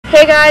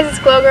Hey guys, it's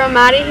Glow Girl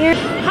Madi here.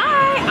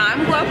 Hi,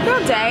 I'm Glow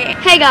Girl Dai.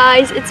 Hey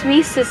guys, it's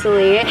me,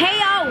 Sicily. Hey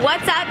y'all,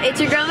 what's up? It's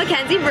your girl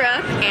McKenzi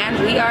Brooke, and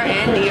we are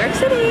in New York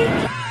City.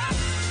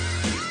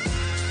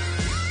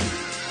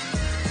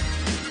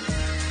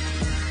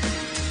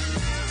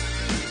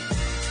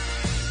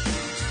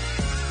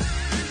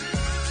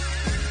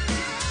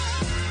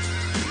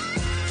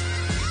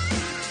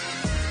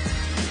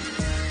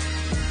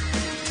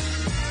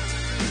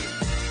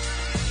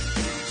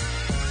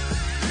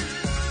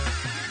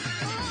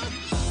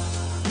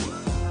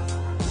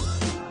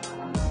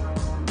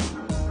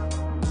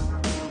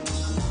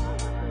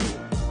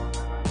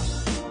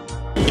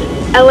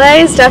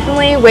 LA is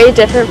definitely way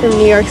different from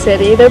New York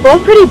City. They're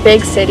both pretty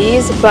big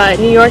cities, but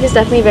New York is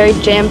definitely very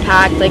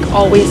jam-packed, like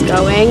always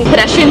going.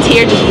 Pedestrians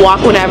here just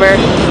walk whenever.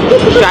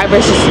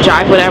 Drivers just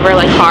drive whenever,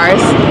 like cars,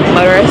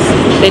 motorists.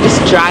 They just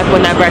drive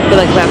whenever. I feel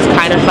like that's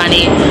kind of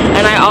funny.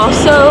 And I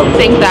also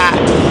think that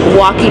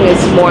walking is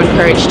more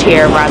encouraged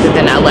here rather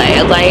than LA.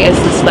 LA is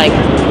just like,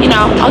 you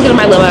know, I'll get in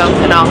my limo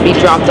and I'll be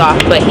dropped off.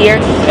 But here,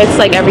 it's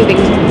like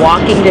everything's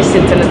walking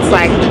distance and it's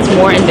like, it's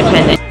more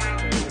independent.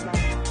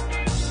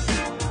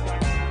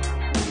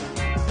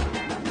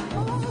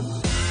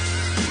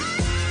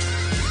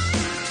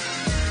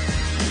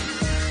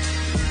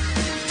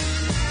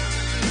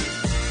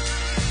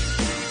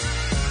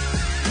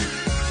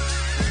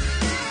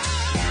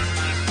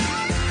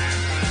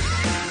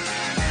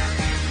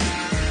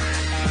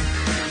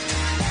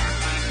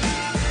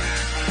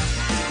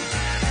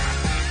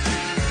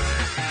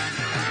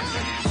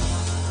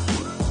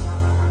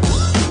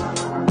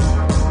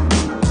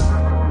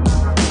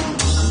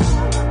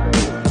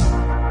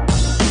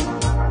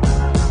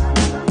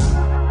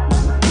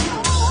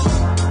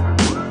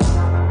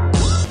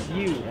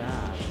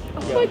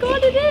 Oh my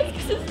god, it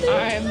is!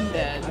 I'm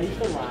dead.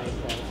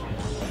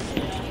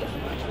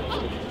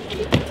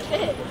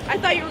 I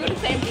thought you were going to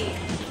say me.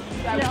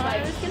 So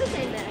I was going to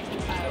say next.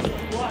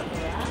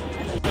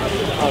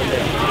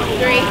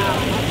 3,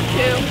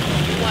 2,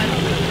 1.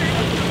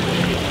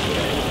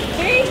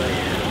 3,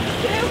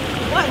 2,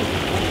 1.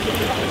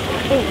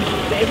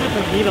 They have a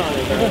heat on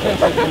it.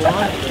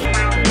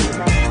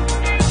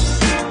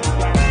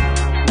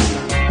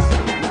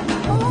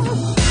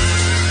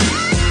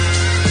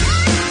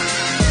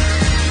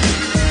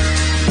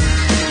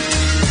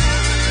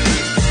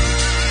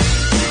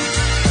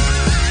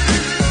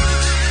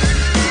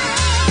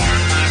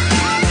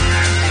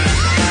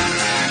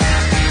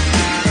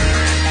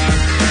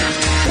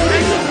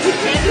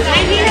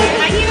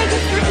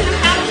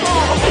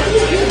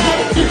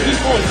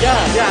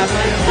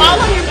 Fall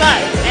on your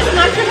butt. It's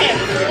not your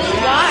hips.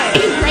 Why?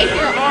 You break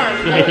your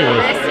arms. Like your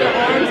wrists, your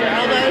arms, your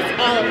elbows,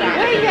 all of that.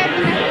 Where are you at?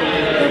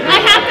 I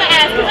have to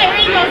ask because I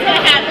already know what's going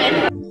to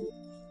happen.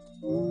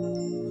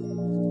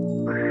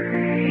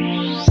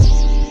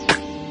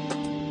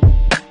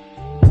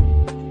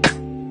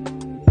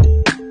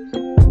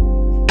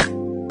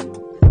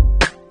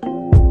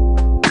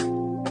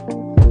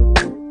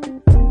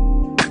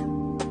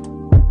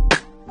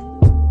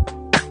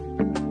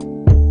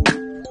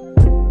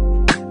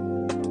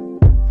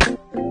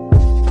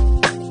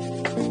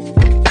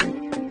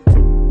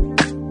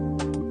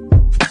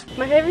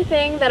 My favorite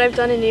thing that I've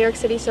done in New York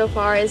City so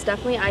far is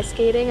definitely ice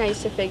skating. I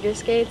used to figure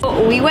skate.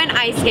 We went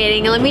ice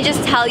skating, and let me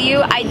just tell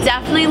you, I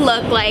definitely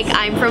look like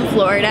I'm from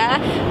Florida.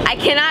 I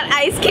cannot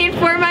ice skate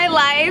for my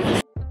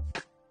life.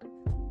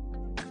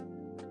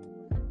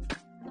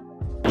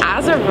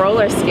 As a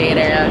roller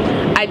skater,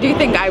 I do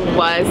think I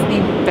was the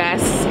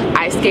best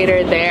ice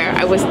skater there.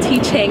 I was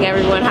teaching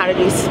everyone how to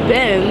do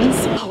spins.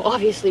 Oh,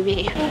 obviously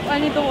me. I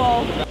need the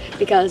wall.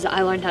 Because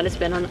I learned how to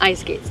spin on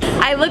ice skates.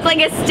 I look like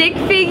a stick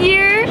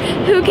figure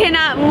who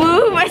cannot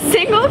move a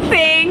single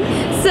thing.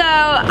 So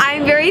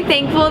I'm very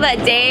thankful that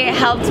Dai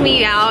helped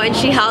me out and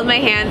she held my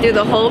hand through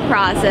the whole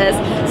process.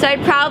 So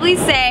I'd probably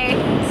say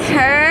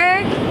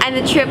her and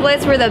the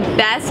triplets were the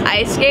best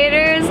ice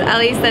skaters, at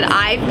least that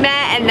I've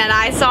met and that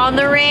I saw in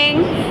the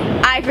ring.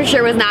 I for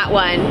sure was not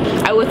one.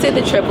 I would say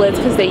the triplets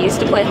because they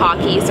used to play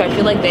hockey, so I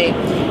feel like they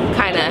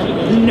kind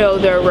of know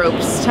their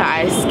ropes to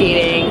ice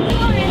skating.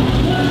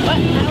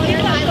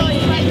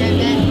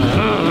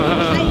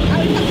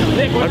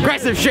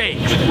 Aggressive shake.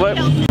 What?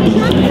 Do a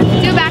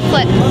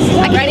backflip.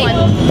 I can do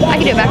one. I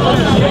can do a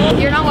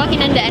backflip. You're not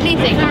walking into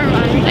anything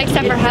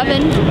except for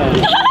heaven.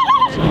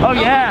 Oh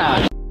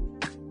yeah.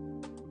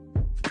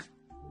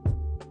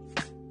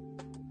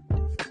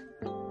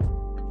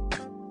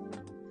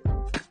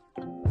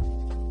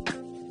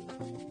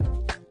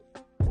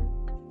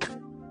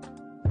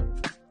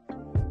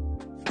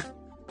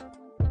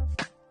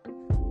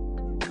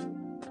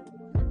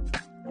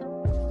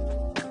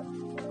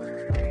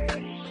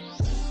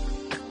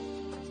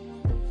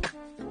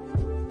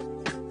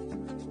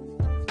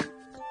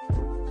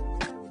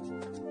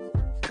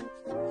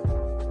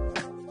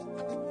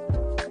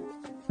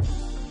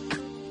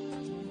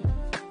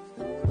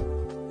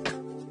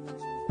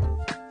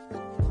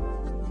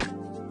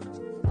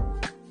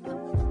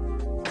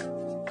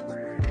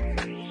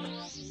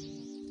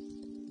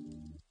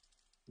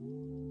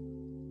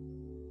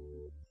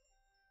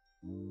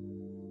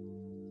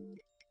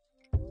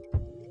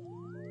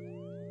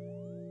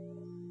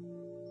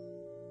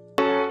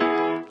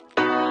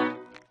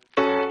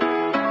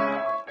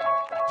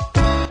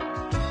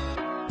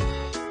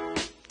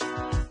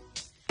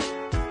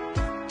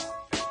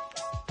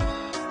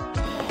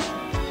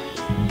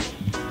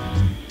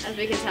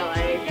 you can tell,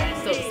 I'm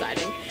still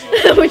deciding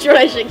which one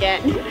I should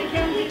get.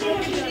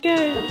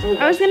 Good.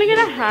 I was gonna get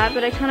a hat,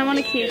 but I kind of want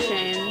a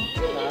keychain.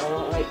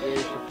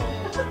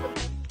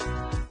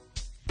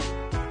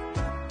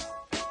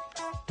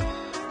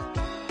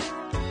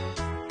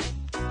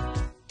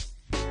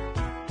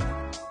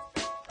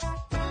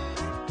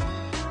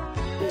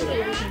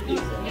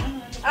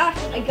 Ah,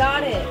 I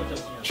got it.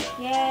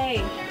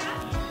 Yay.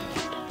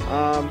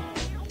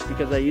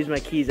 Because I use my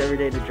keys every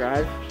day to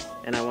drive,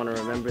 and I want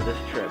to remember this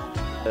trip.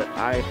 The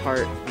I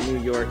Heart New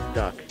York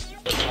Duck.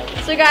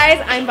 So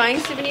guys, I'm buying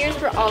souvenirs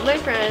for all my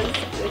friends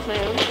with my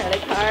own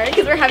credit card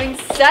because we're having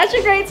such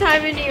a great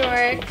time in New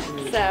York.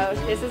 So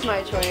this is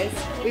my choice.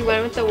 We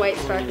went with the white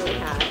sparkly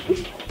hat.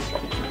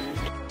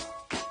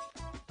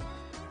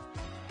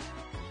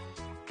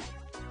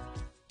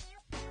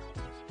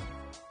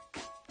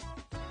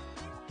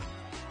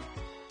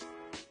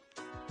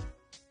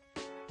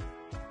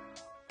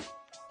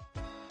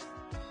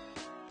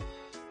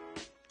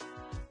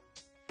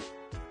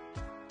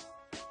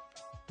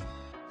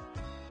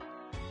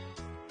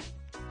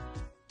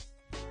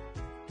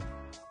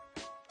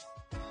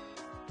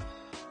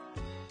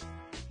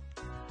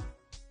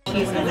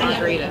 Cheese and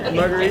margarita.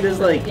 Margarita's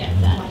like,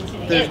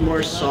 there's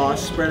more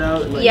sauce spread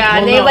out. Like, Yeah,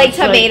 and they have like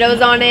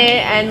tomatoes on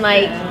it and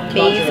like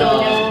basil.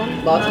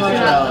 Lots of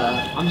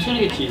mozzarella. I'm just gonna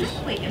get cheese.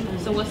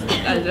 So what's the,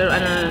 I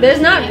don't There's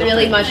not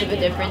really much of a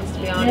difference, to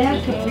be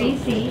honest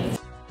with you.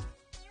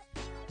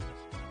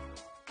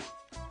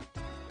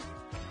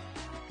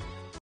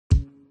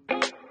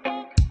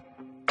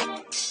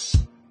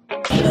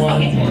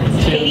 One,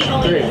 two,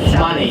 three.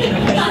 Money.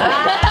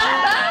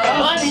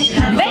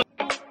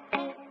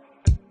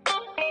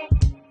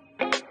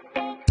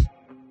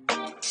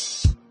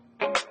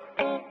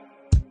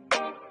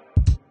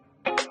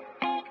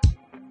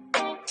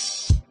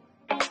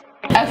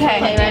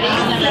 Okay, ready?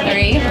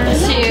 3,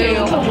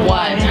 2,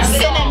 1.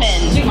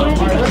 Cinnamon.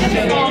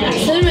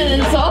 Cinnamon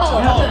and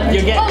salt.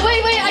 You get Oh,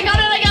 wait, I got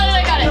it.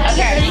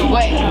 Okay,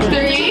 wait.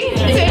 3,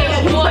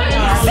 2, 1.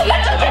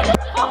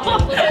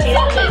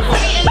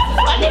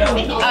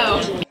 Oh.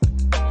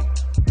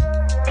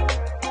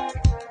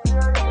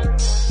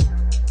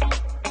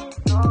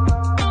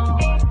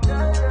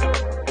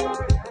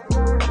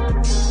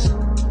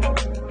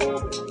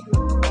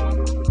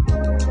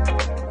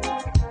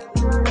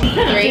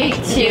 Three,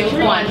 two,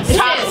 one.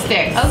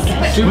 Chopsticks. Okay.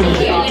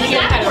 Okay,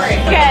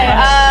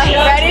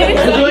 ready?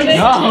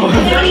 No.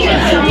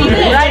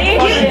 Ready?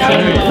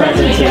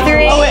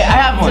 3. Oh wait, I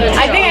have one.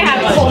 I think I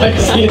have one.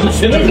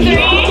 3, 2,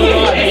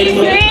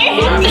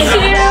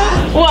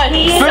 1.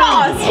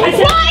 Sauce.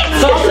 What?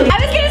 I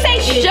was gonna say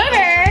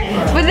sugar,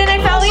 but then I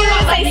felt like you were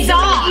gonna say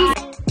sauce.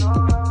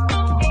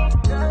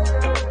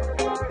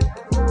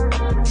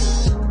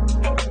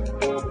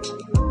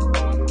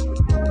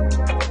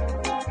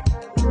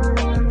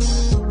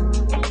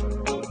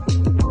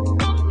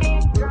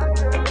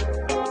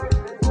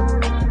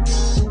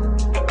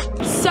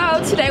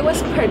 Today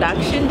was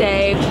production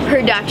day.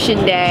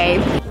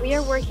 We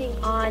are working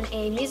on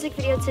a music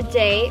video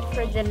today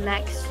for the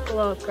next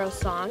GLO-UP GIRLS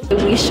song.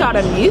 We shot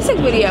a music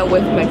video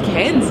with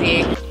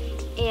McKenzi.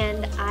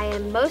 And I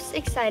am most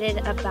excited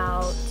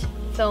about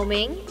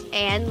filming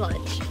and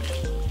lunch.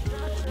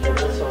 I'm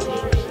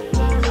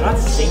not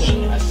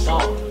singing a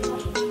song.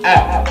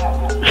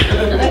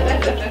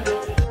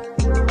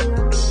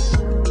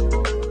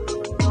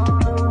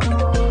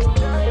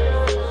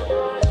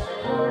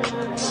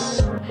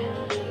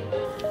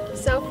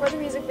 So for the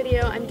music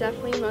video, I'm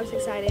definitely most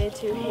excited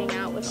to hang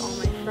out with all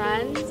my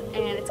friends,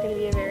 and it's going to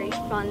be a very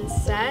fun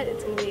set.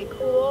 It's going to be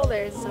cool.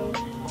 There's some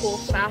cool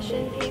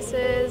fashion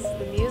pieces.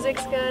 The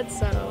music's good,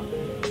 so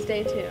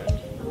stay tuned.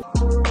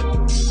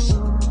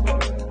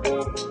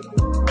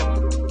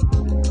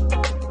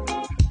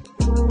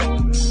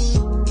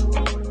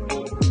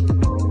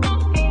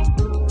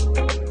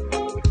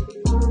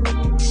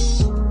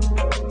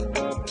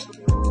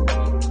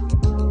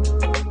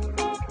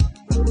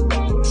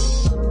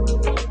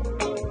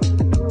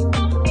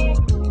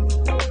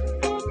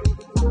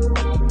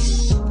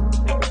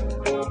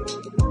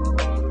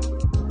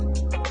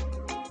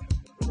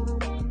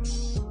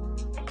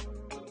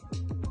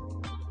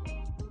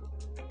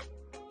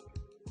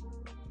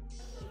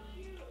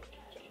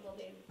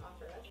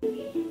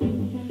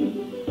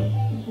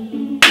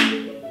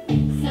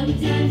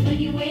 Sometimes when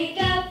you wake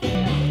up,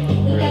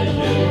 look out the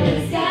window,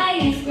 the sky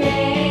is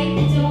gray.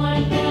 Don't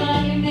wanna put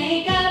on your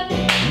makeup.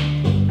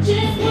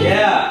 Just wanna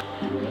Yeah.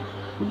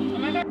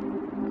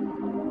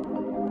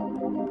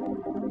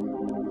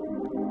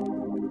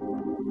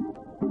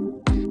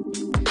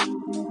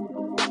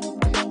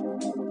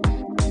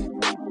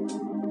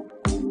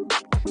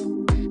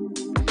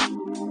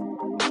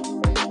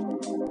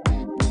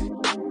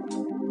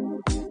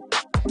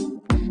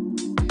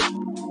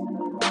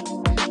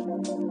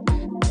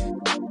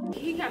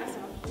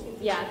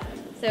 Yeah.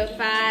 So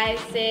 5,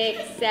 6,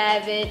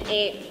 7,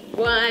 8.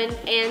 1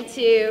 and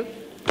 2.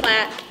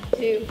 Clap.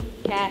 2.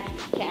 Cat.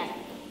 Cat.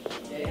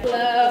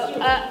 GLO.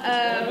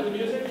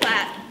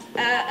 Clap.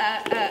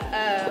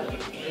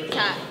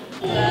 Top.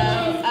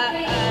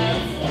 GLO.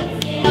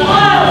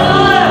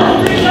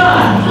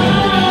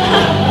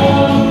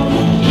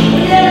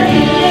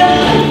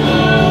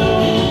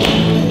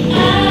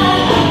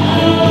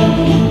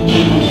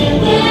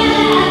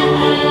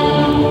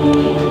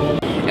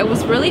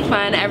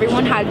 fun.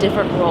 Everyone had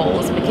different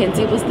roles.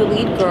 McKenzi was the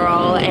lead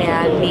girl,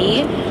 and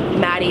me,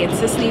 Madi, and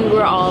Sicily, we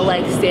were all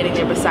like standing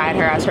there beside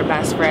her as her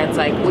best friends.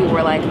 Like we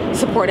were like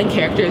supporting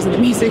characters in the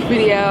music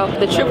video.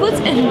 The triplets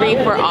and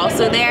Reif were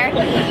also there,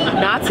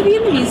 not to be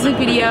in the music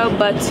video,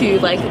 but to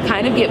like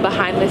kind of get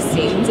behind the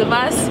scenes of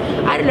us.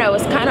 I don't know, it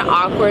was kind of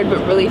awkward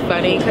but really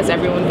funny because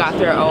everyone got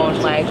their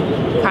own like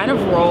kind of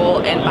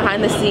role, and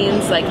behind the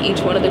scenes like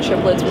each one of the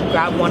triplets would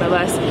grab one of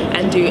us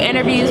and do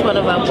interviews. One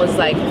of them was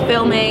like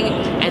filming,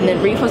 and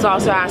then Reif was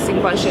also asking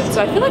questions,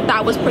 so I feel like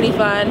that was pretty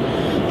fun.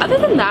 Other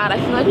than that, I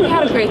feel like we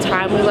had a great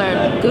time. We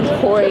learned good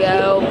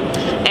choreo,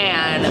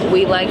 and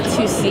we like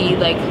to see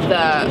like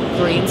the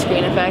green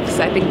screen effects.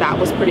 I think that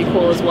was pretty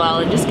cool as well,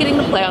 and just getting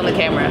to play on the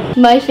camera.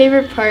 My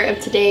favorite part of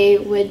today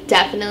would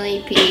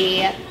definitely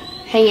be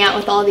hanging out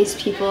with all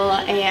these people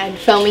and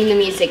filming the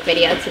music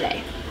video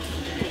today.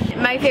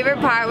 My favorite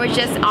part was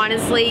just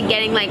honestly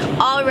getting like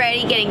all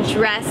ready, getting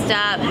dressed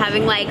up,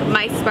 having like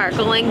my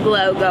sparkle and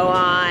glow go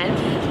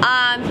on.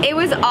 It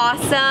was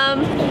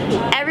awesome.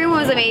 Everyone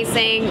was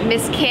amazing.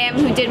 Miss Kim,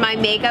 who did my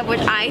makeup,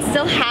 which I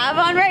still have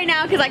on right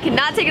now because I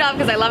cannot take it off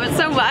because I love it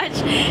so much.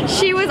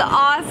 She was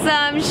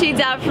awesome. She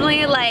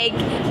definitely like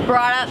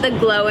brought out the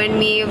glow in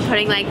me,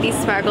 putting like these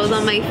sparkles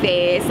on my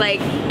face. Like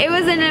it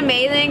was an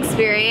amazing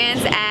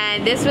experience,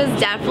 and this was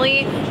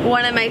definitely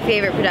one of my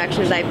favorite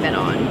productions I've been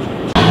on.